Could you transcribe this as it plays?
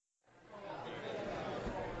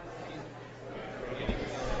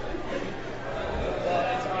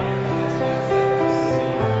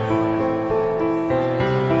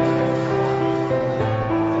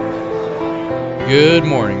Good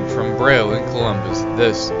morning from Braille in Columbus.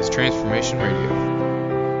 This is Transformation Radio.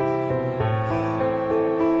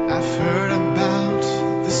 I've heard about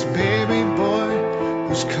this baby boy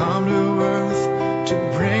who's come to earth to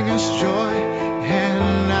bring us joy,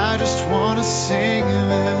 and I just want to sing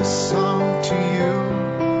this song to you.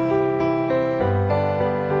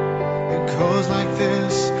 It goes like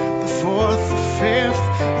this: the fourth, the fifth,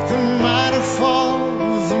 the minor fall,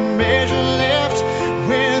 the major lift.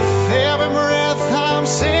 With every breath I'm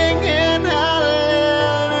singing hallelujah,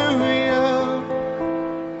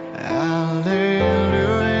 hallelujah,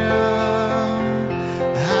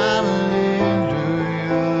 hallelujah,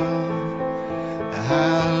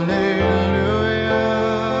 hallelujah,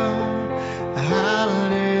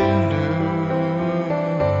 hallelujah.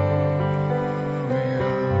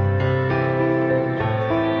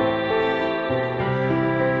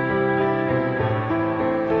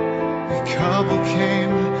 The couple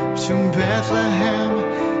came to Bethlehem,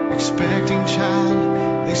 expecting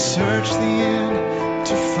child. They searched the inn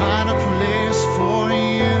to find a place for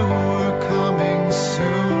you were coming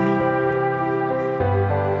soon.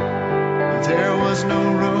 There was no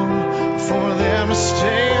room for them to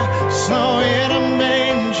stay, so in a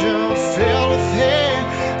manger filled with hay,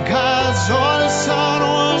 God's only son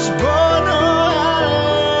was born. Oh,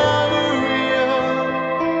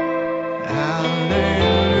 hallelujah,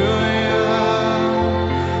 hallelujah,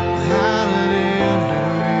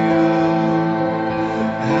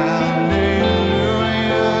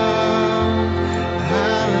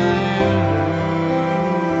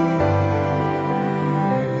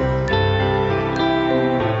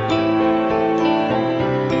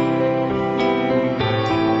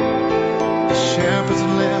 shepherds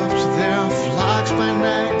left their flocks by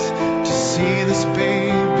night to see this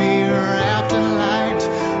baby wrapped in light.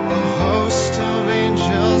 A host of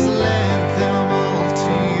angels led them all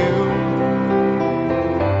to you.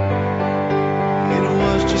 It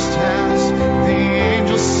was just as the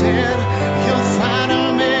angel said, you'll find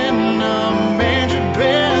him in a manger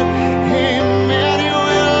bed.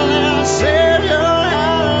 Emmanuel, our Savior,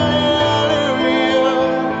 hallelujah,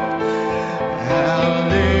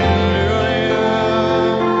 hallelujah.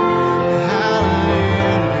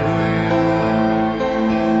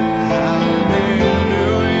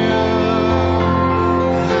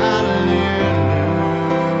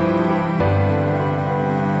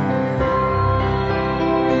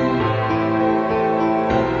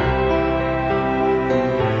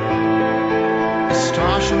 A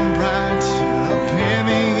star shone bright up in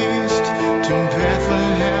the east to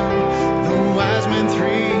Bethlehem. The wise men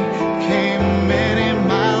three came many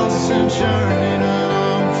miles and journeyed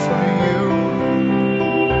along for you.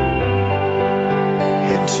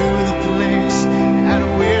 And to the place at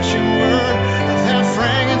which you were, that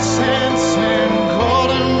frankincense and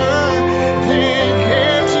golden myrrh, they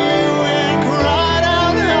came to you and cried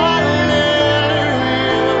out, hallelujah,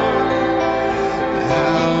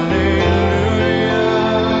 hallelujah,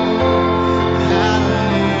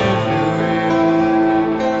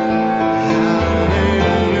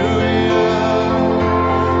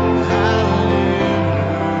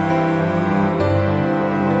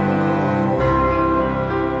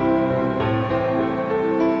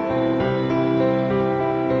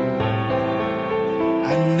 I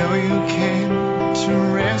know you came to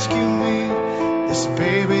rescue me. This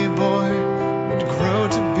baby boy would grow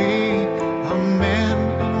to be a man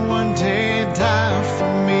and one day die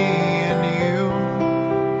for me and you.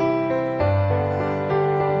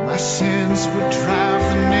 My sins would drive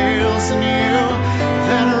the nails in you.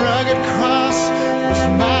 That rugged cross was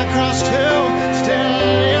my cross too. Still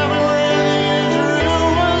every breath you drew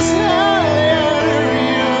was hallelujah,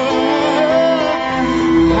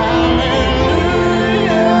 hallelujah,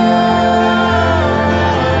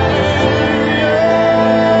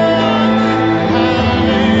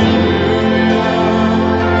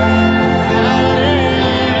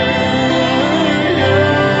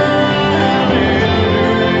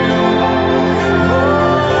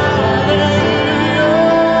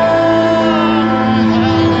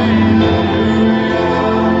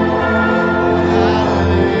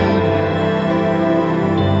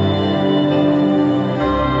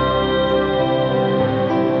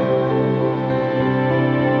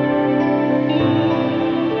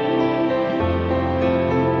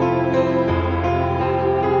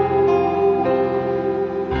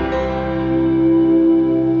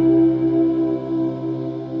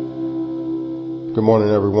 Good morning,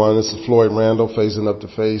 everyone. This is Floyd Randall, phasing up to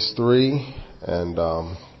phase 3. And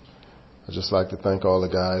I'd just like to thank all the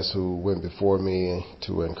guys who went before me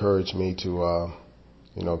to encourage me to,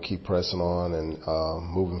 keep pressing on and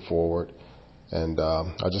moving forward. And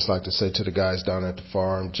I'd just like to say to the guys down at the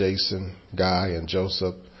farm, Jason, Guy, and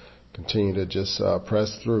Joseph, continue to just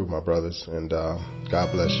press through, my brothers, and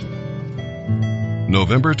God bless you.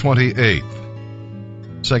 November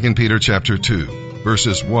 28th, 2 Peter chapter 2,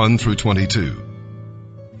 verses 1 through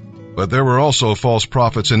 22. But there were also false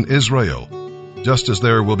prophets in Israel, just as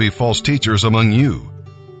there will be false teachers among you.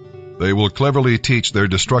 They will cleverly teach their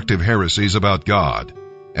destructive heresies about God,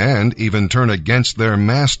 and even turn against their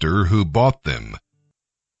master who bought them.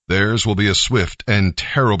 Theirs will be a swift and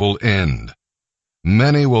terrible end.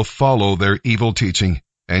 Many will follow their evil teaching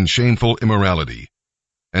and shameful immorality,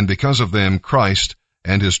 and because of them Christ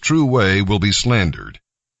and his true way will be slandered.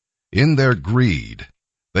 In their greed,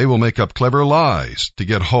 they will make up clever lies to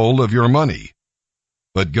get hold of your money.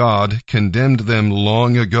 But God condemned them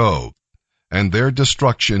long ago, and their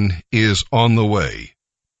destruction is on the way.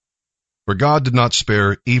 For God did not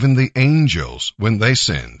spare even the angels when they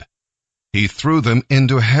sinned. He threw them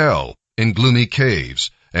into hell in gloomy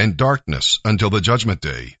caves and darkness until the judgment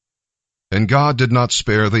day. And God did not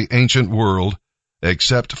spare the ancient world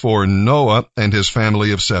except for Noah and his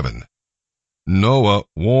family of 7. Noah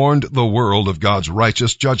warned the world of God's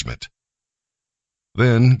righteous judgment.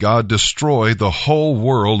 Then God destroyed the whole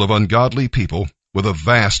world of ungodly people with a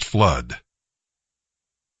vast flood.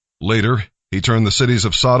 Later, he turned the cities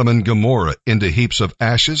of Sodom and Gomorrah into heaps of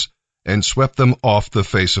ashes and swept them off the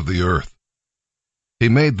face of the earth. He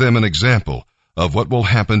made them an example of what will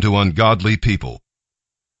happen to ungodly people.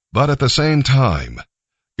 But at the same time,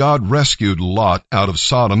 God rescued Lot out of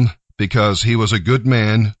Sodom because he was a good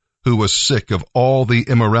man who was sick of all the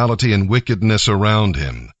immorality and wickedness around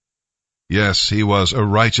him. Yes, he was a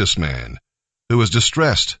righteous man who was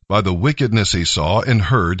distressed by the wickedness he saw and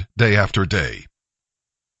heard day after day.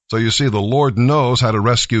 So you see, the Lord knows how to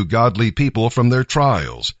rescue godly people from their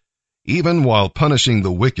trials, even while punishing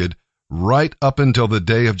the wicked right up until the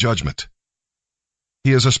day of judgment.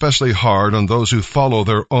 He is especially hard on those who follow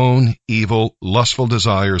their own evil, lustful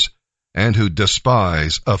desires and who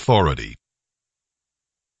despise authority.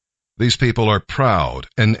 These people are proud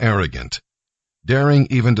and arrogant, daring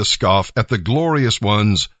even to scoff at the glorious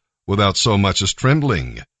ones without so much as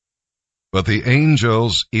trembling. But the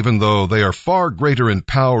angels, even though they are far greater in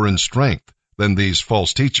power and strength than these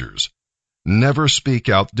false teachers, never speak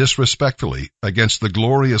out disrespectfully against the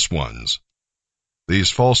glorious ones.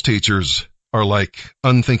 These false teachers are like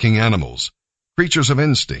unthinking animals, creatures of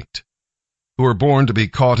instinct, who are born to be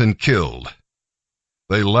caught and killed.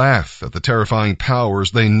 They laugh at the terrifying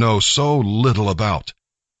powers they know so little about,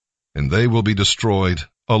 and they will be destroyed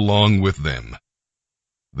along with them.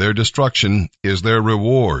 Their destruction is their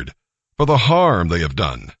reward for the harm they have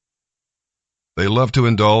done. They love to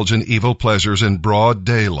indulge in evil pleasures in broad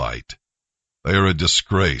daylight. They are a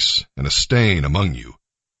disgrace and a stain among you.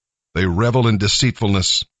 They revel in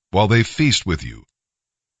deceitfulness while they feast with you.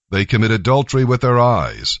 They commit adultery with their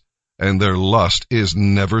eyes, and their lust is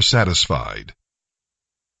never satisfied.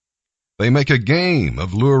 They make a game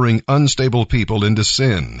of luring unstable people into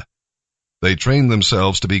sin. They train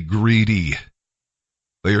themselves to be greedy.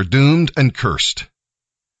 They are doomed and cursed.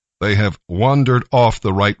 They have wandered off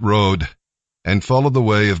the right road and followed the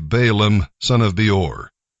way of Balaam, son of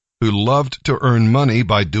Beor, who loved to earn money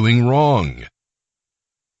by doing wrong.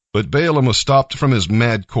 But Balaam was stopped from his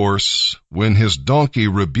mad course when his donkey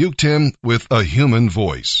rebuked him with a human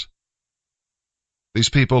voice. These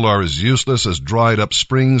people are as useless as dried up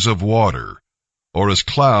springs of water, or as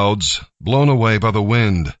clouds blown away by the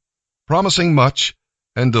wind, promising much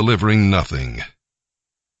and delivering nothing.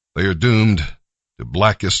 They are doomed to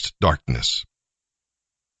blackest darkness.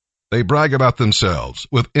 They brag about themselves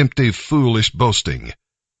with empty, foolish boasting.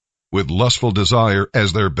 With lustful desire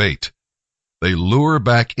as their bait, they lure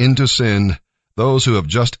back into sin those who have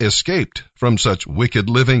just escaped from such wicked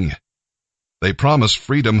living. They promise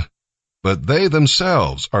freedom, but they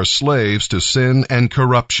themselves are slaves to sin and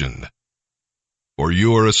corruption. For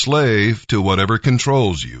you are a slave to whatever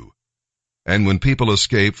controls you. And when people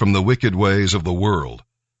escape from the wicked ways of the world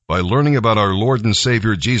by learning about our Lord and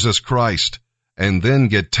Savior Jesus Christ, and then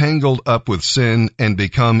get tangled up with sin and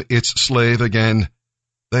become its slave again,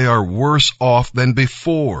 they are worse off than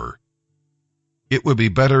before. It would be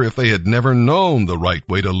better if they had never known the right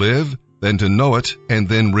way to live than to know it and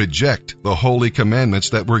then reject the holy commandments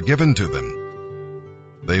that were given to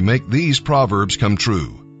them. They make these proverbs come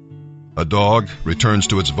true. A dog returns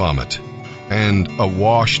to its vomit, and a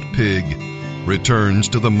washed pig returns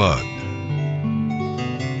to the mud.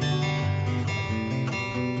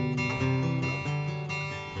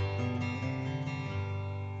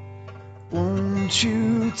 Won't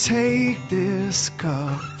you take this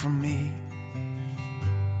cup from me?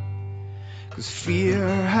 'cause fear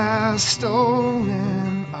has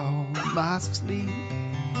stolen all my sleep.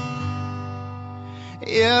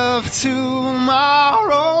 If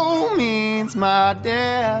tomorrow means my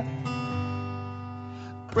death,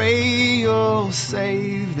 pray you'll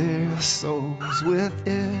save their souls with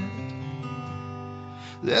it.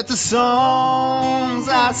 Let the songs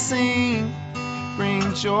I sing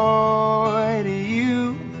bring joy to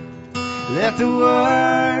you. Let the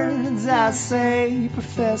words I say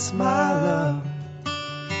profess my love.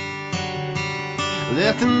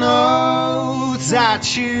 Let the notes I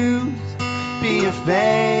choose be a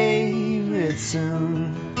favorite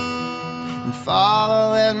soon. And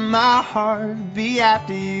Father, let my heart be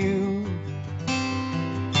after you.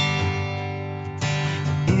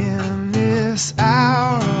 In this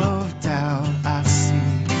hour of doubt, I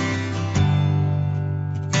see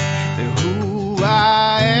that who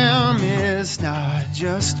I am is not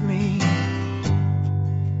just me.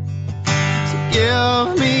 So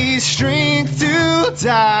give me strength to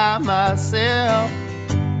die myself,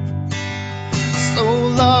 so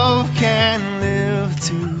love can live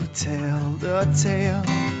to tell the tale.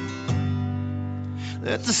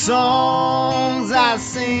 Let the songs I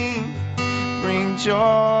sing bring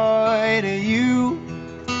joy to you.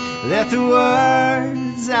 Let the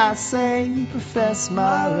words I say profess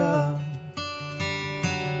my love.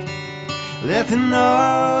 Let the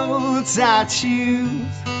notes I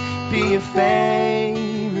choose be a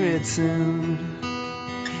favorite tune.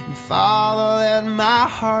 And Father, let my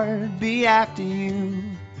heart be after you.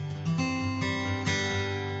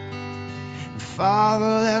 And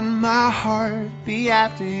Father, let my heart be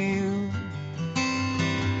after you.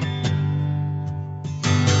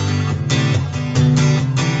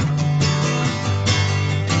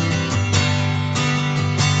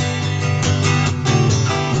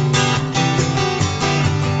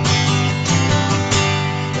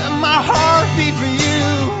 Be for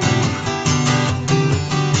you,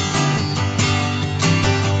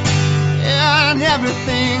 and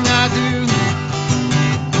everything I do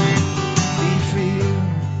be for you.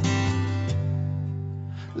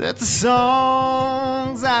 Let the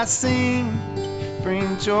songs I sing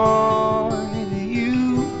bring joy to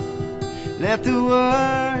you. Let the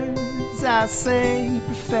words I say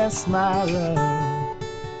profess my love.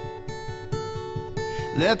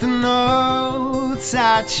 Let the notes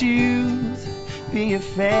I choose be a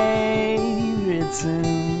favorite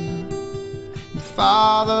tune. And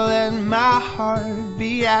Father, let my heart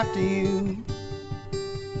be after you.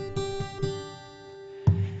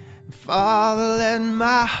 And Father, let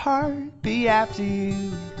my heart be after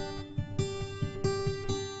you.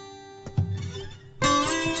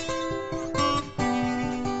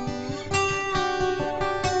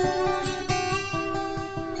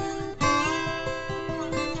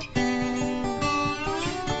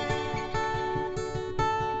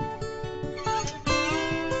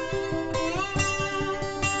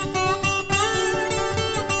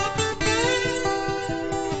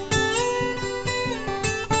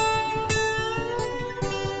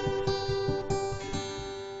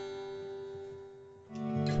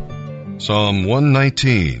 Psalm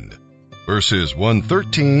 119, verses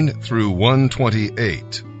 113 through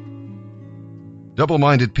 128.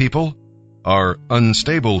 Double-minded people are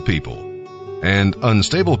unstable people, and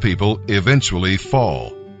unstable people eventually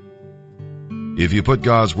fall. If you put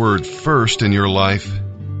God's word first in your life,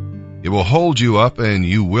 it will hold you up and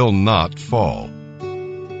you will not fall.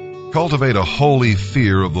 Cultivate a holy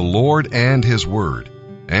fear of the Lord and His word,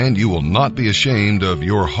 and you will not be ashamed of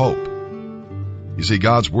your hope. You see,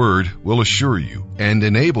 God's word will assure you and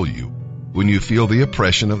enable you when you feel the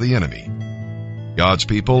oppression of the enemy. God's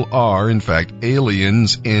people are, in fact,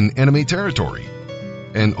 aliens in enemy territory,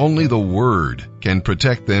 and only the word can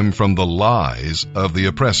protect them from the lies of the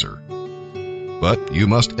oppressor. But you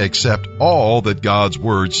must accept all that God's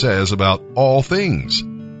word says about all things.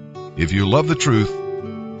 If you love the truth,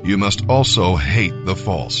 you must also hate the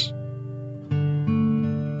false.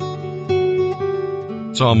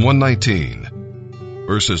 Psalm 119.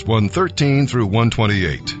 Verses 113 through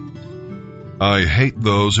 128. I hate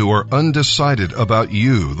those who are undecided about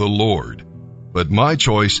you, the Lord, but my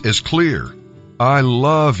choice is clear. I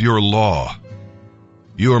love your law.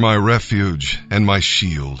 You are my refuge and my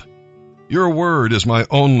shield. Your word is my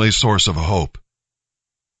only source of hope.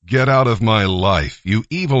 Get out of my life, you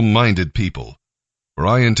evil-minded people, for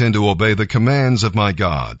I intend to obey the commands of my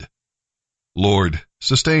God. Lord,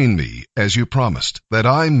 sustain me as you promised, that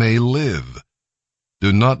I may live.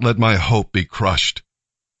 Do not let my hope be crushed.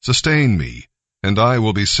 Sustain me, and I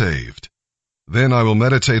will be saved. Then I will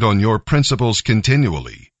meditate on your principles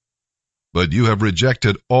continually. But you have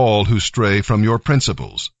rejected all who stray from your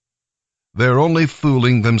principles. They're only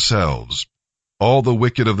fooling themselves. All the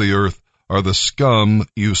wicked of the earth are the scum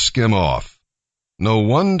you skim off. No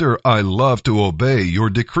wonder I love to obey your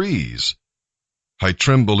decrees. I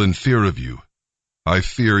tremble in fear of you. I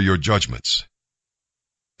fear your judgments.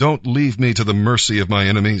 Don't leave me to the mercy of my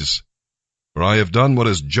enemies, for I have done what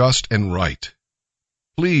is just and right.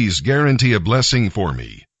 Please guarantee a blessing for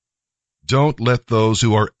me. Don't let those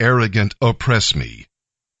who are arrogant oppress me.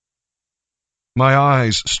 My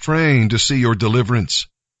eyes strain to see your deliverance,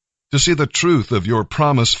 to see the truth of your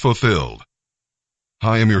promise fulfilled.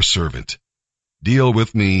 I am your servant. Deal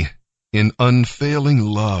with me in unfailing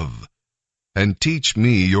love, and teach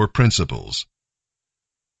me your principles.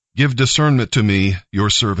 Give discernment to me, your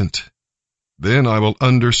servant. Then I will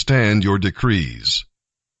understand your decrees.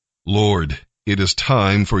 Lord, it is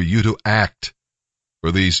time for you to act,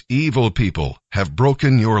 for these evil people have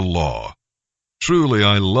broken your law. Truly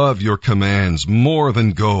I love your commands more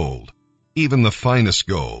than gold, even the finest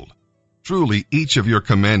gold. Truly each of your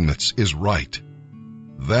commandments is right.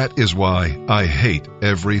 That is why I hate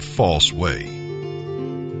every false way.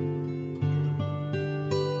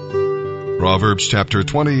 Proverbs chapter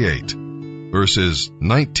 28, verses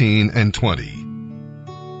 19 and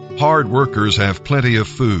 20. Hard workers have plenty of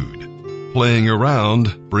food. Playing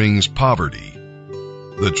around brings poverty.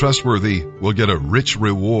 The trustworthy will get a rich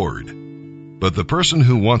reward, but the person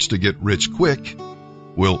who wants to get rich quick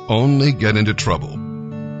will only get into trouble.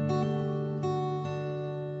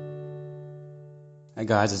 Hey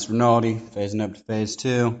guys, it's Rinaldi, phasing up to phase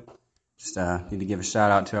 2. Just need to give a shout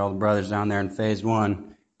out to all the brothers down there in phase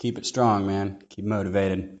 1. Keep it strong, man. Keep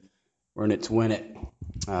motivated. We're in it to win it.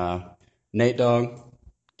 Nate Dogg,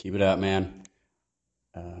 keep it up, man.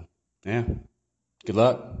 Yeah, good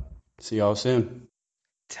luck. See y'all soon.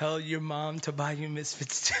 Tell your mom to buy you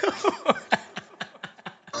Misfits too.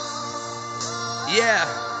 Yeah.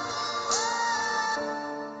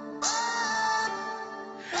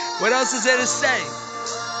 What else is there to say?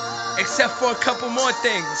 Except for a couple more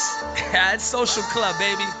things. It's Social Club,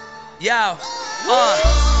 baby. Yo,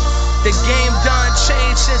 the game done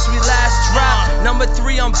changed since we last dropped. Number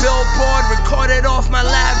 3 on Billboard, recorded off my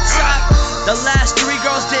laptop. The last 3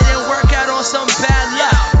 girls didn't work out on some bad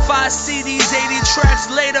luck. 5 CDs, 80 tracks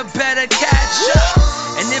later, better catch up.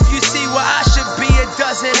 And if you see where I should be, it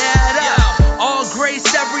doesn't add up. All grace,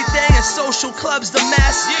 everything, and Social Club's the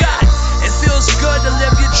mascot. It feels good to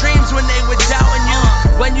live your dreams when they were doubting you.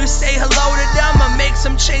 When you say hello to them, I make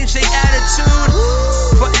them change their attitude.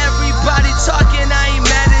 For everybody talking, I ain't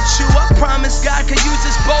mad at you. I promise God could use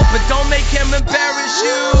this boat, but don't make him embarrass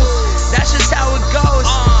you. That's just how it goes.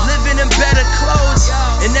 Living in better clothes.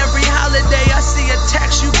 And every holiday I see a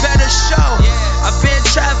text, you better show. I've been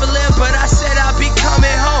traveling, but I said I'll be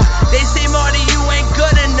coming home. They say, Marty, you ain't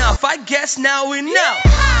good enough. I guess now we know.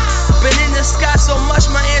 Been in the sky so much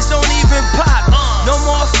my hands don't even pop. No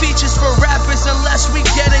more features for rappers unless we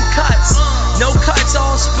getting cuts. No cuts,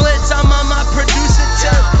 all splits, I'm on my producer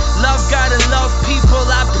tip. Love God and love people,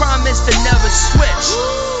 I promise to never switch.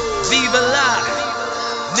 Viva la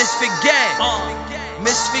Misfit Gang,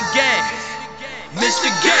 Misfit Gang,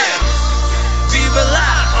 Misfit Gang. Viva la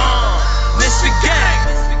Misfit Gang,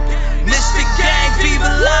 Misfit Gang. Viva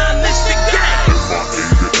la Misfit Gang. M.I.A.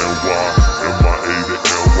 to N.Y., M.I.A.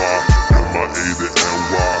 to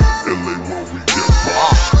N.Y., L.A. when we get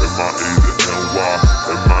rock. M.I.A. to N.Y.,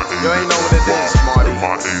 M.I.A. to N.Y., you ain't know what it is, Marty.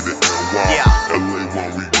 M.I.A. to N.Y., Yeah. L.A. when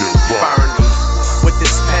we get rock. Bernie. With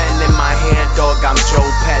this pen in my hand, dog, I'm Joe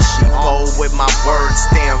Pesci. Bold with my words,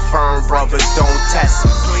 stand firm, brothers, don't test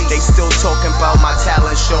me. They still talking about my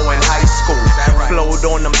talent show in high school. Flowed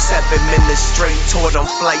on them 7 minutes straight, taught them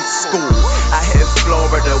flight school. I hit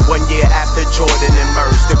Florida 1 year after Jordan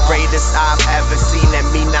emerged. The greatest I've ever seen, and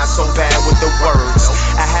me not so bad with the words.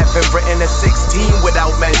 I haven't written a 16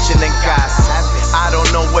 without mentioning gossip. I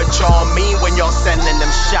don't know what y'all mean when y'all sending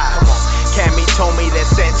them shots. Cammy told me that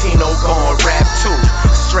Santino gon' rap too.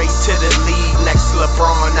 Straight to the league, next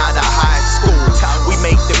LeBron out of high school. We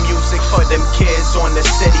make the music for them kids on the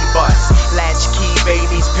city bus. Latchkey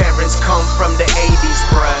babies, parents come from the 80s,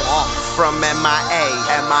 bruh. From MIA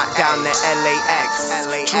down to LAX.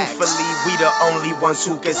 Truthfully, we the only ones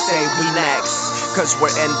who can say we next. Cause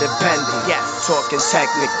we're independent, talking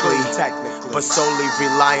technically, but solely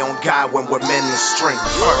rely on God when we're ministering.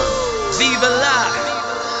 Viva la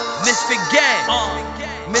Misfit Gang,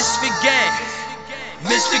 Misfit Gang,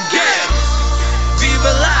 Misfit Gang.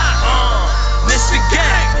 Viva la Misfit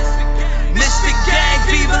Gang, Misfit Gang.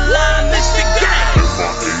 Viva la Misfit Gang.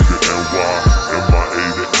 M.I.A. to N.Y., M.I.A.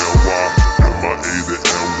 to N.Y., M.I.A. to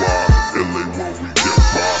N.Y., L.A. when we get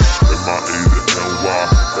rock. M.I.A. to N.Y.,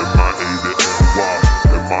 M.I.A. to N.Y.,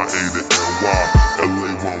 M.I.A. to N.Y.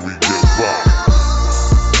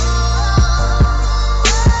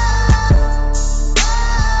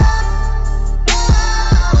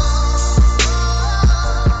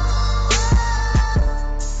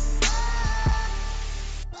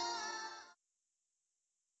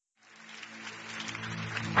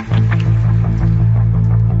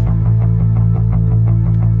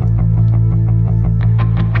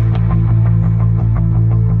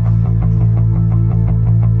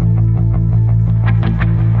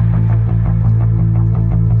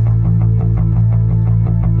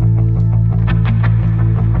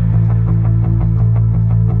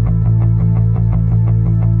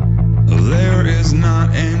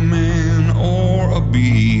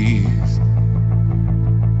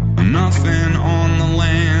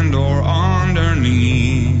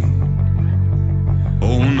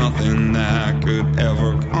 could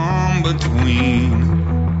ever come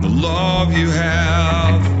between the love you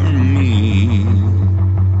have for me.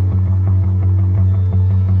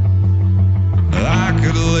 I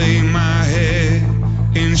could lay my head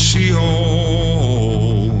in Sheol.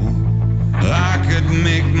 I could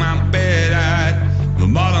make my bed at the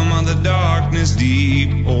bottom of the darkness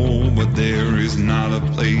deep. Oh, but there is not a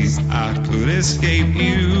place I could escape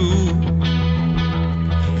you.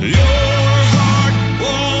 Your heart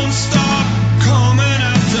won't stop coming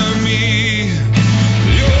after me.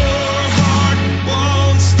 Your heart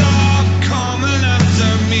won't stop coming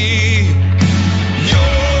after me.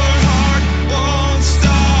 Your heart won't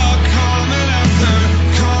stop coming after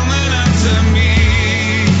me.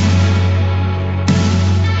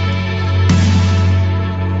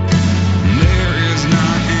 There is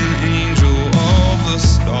not an angel of the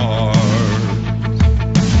stars.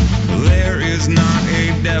 There is not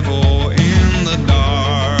a devil in the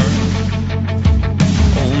dark.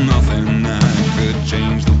 Oh, nothing that could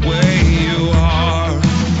change the way you are,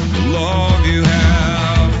 the love you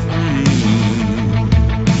have for me.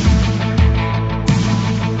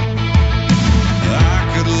 I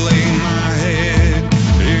could lay my head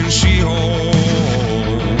in Sheol.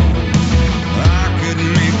 I could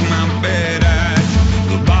make my bed at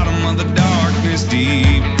the bottom of the darkness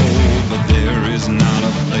deep. Oh, but there is not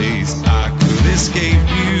a place I could escape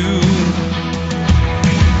you.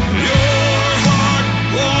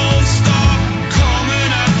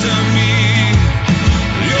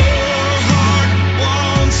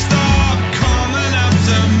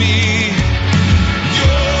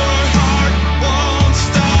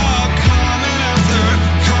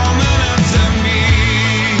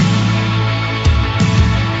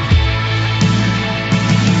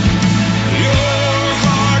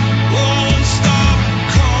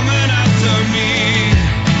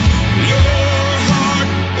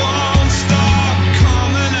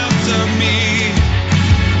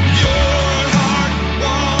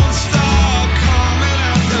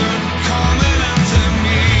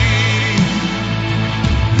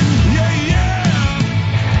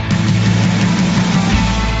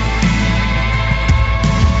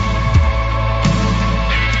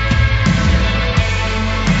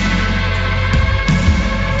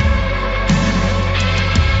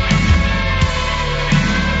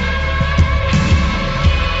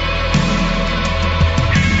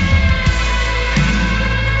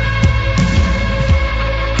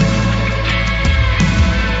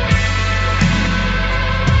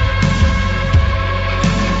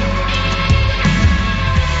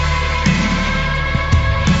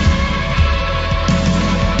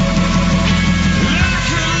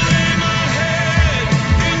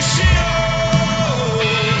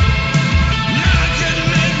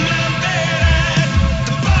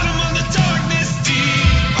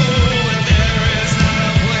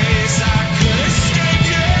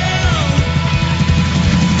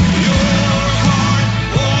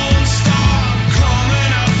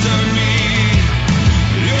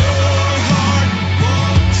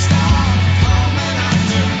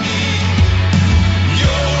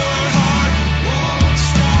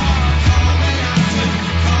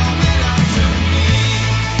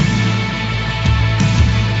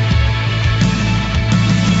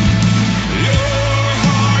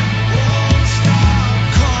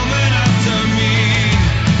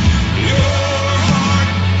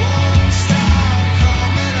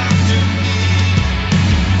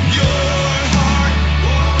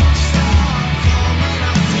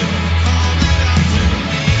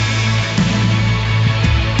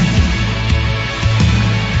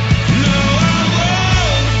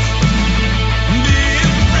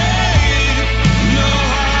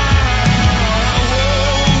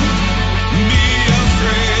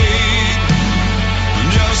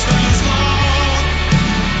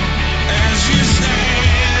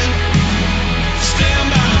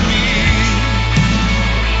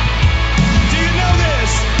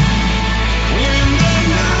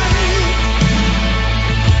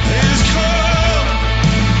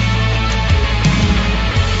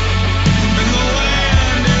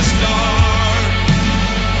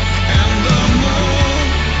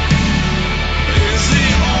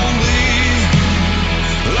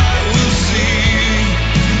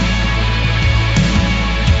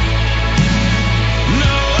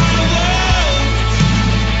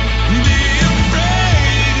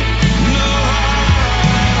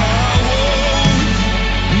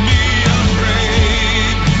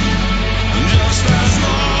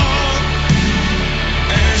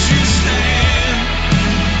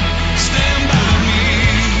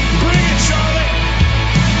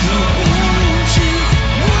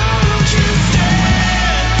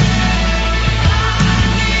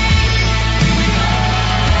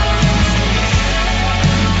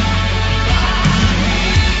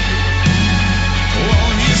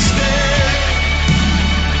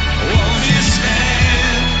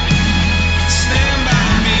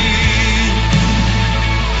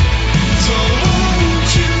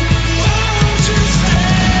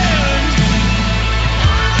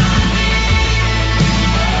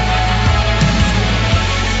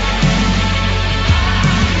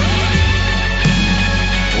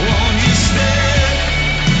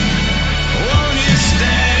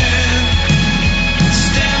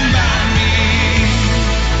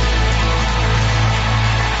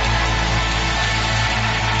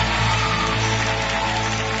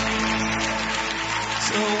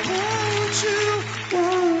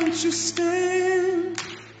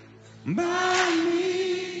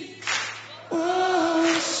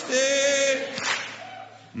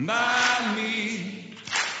 by me.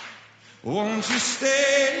 Won't you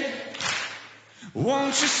stay?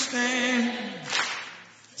 Won't you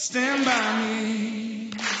stand by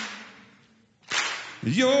me?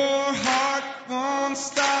 Your heart won't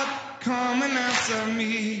stop coming after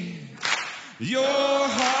me. Your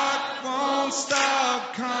heart won't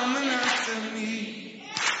stop coming after me.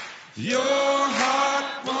 Your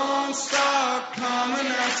heart won't stop coming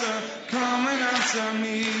after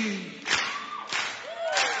me.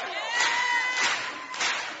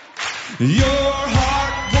 Your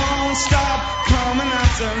heart won't stop coming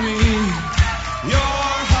after me. Your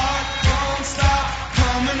heart won't stop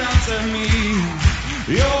coming after me.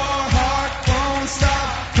 Your heart won't stop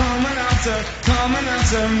coming after me. Your heart won't stop coming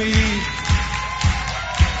after me.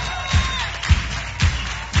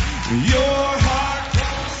 Your heart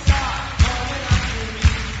won't stop coming after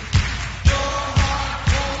me. Your heart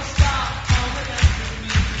won't stop coming after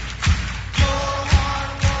me.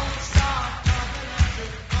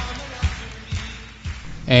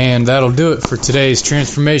 And that'll do it for today's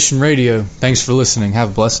Transformation Radio. Thanks for listening.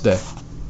 Have a blessed day.